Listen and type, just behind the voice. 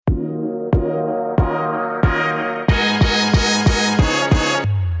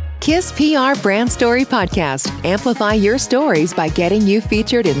Kiss PR Brand Story Podcast. Amplify your stories by getting you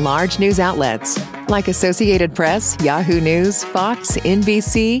featured in large news outlets like Associated Press, Yahoo News, Fox,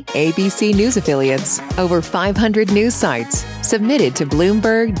 NBC, ABC News affiliates, over 500 news sites, submitted to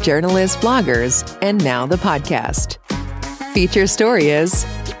Bloomberg, journalists, bloggers, and now the podcast. Feature story is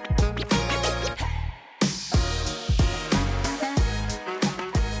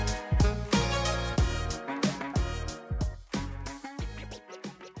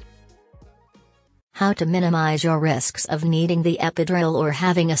How to minimize your risks of needing the epidural or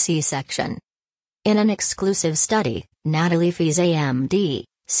having a C-section. In an exclusive study, Natalie Fizet MD,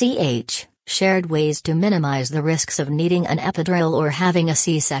 CH, shared ways to minimize the risks of needing an epidural or having a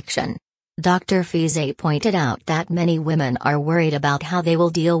C-section. Dr. Fizet pointed out that many women are worried about how they will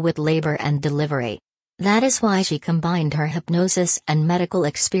deal with labor and delivery. That is why she combined her hypnosis and medical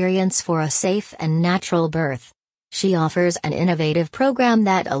experience for a safe and natural birth. She offers an innovative program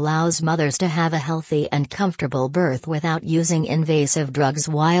that allows mothers to have a healthy and comfortable birth without using invasive drugs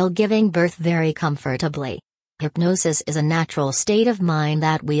while giving birth very comfortably. Hypnosis is a natural state of mind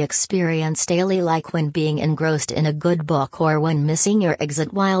that we experience daily, like when being engrossed in a good book or when missing your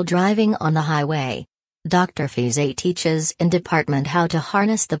exit while driving on the highway. Dr. Fizet teaches in department how to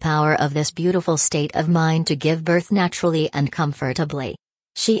harness the power of this beautiful state of mind to give birth naturally and comfortably.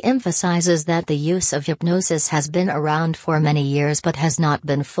 She emphasizes that the use of hypnosis has been around for many years but has not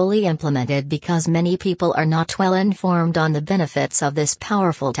been fully implemented because many people are not well informed on the benefits of this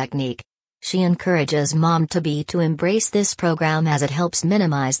powerful technique. She encourages mom-to-be to embrace this program as it helps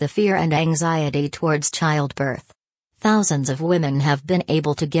minimize the fear and anxiety towards childbirth. Thousands of women have been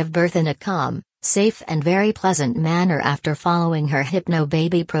able to give birth in a calm, safe and very pleasant manner after following her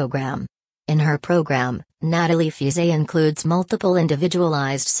HypnoBaby program. In her program, Natalie Fizet includes multiple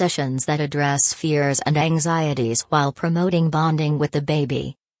individualized sessions that address fears and anxieties while promoting bonding with the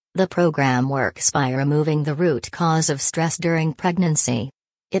baby. The program works by removing the root cause of stress during pregnancy.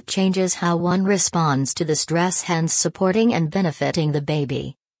 It changes how one responds to the stress, hence supporting and benefiting the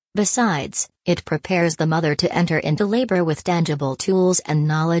baby. Besides, it prepares the mother to enter into labor with tangible tools and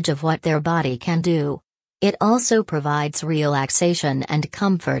knowledge of what their body can do. It also provides relaxation and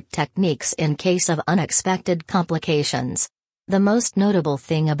comfort techniques in case of unexpected complications. The most notable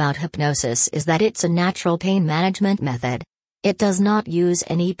thing about hypnosis is that it's a natural pain management method. It does not use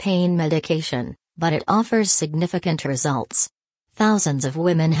any pain medication, but it offers significant results. Thousands of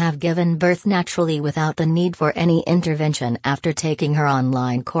women have given birth naturally without the need for any intervention after taking her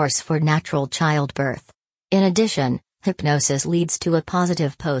online course for natural childbirth. In addition, hypnosis leads to a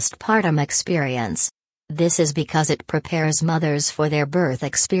positive postpartum experience. This is because it prepares mothers for their birth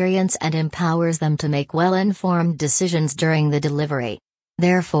experience and empowers them to make well-informed decisions during the delivery.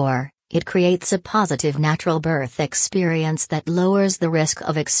 Therefore, it creates a positive natural birth experience that lowers the risk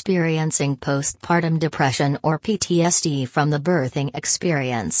of experiencing postpartum depression or PTSD from the birthing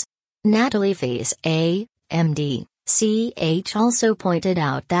experience. Natalie Fizet, MD, CH also pointed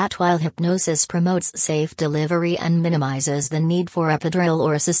out that while hypnosis promotes safe delivery and minimizes the need for epidural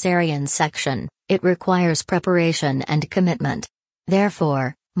or cesarean section, it requires preparation and commitment.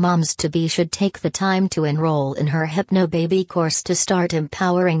 Therefore, moms-to-be should take the time to enroll in her HypnoBaby course to start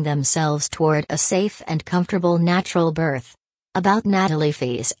empowering themselves toward a safe and comfortable natural birth. About Natalie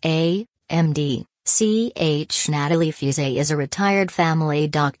Fizet, MD, CH. Natalie Fizet is a retired family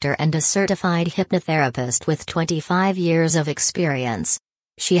doctor and a certified hypnotherapist with 25 years of experience.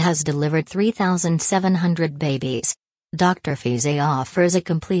 She has delivered 3,700 babies. Dr. Fizet offers a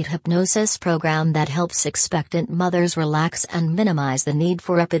complete hypnosis program that helps expectant mothers relax and minimize the need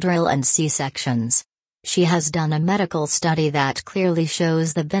for epidural and C-sections. She has done a medical study that clearly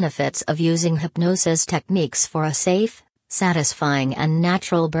shows the benefits of using hypnosis techniques for a safe, satisfying and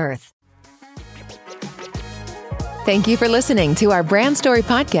natural birth. Thank you for listening to our Brand Story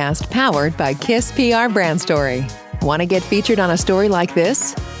podcast powered by Kiss PR Brand Story. Want to get featured on a story like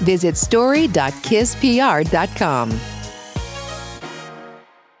this? Visit story.kisspr.com.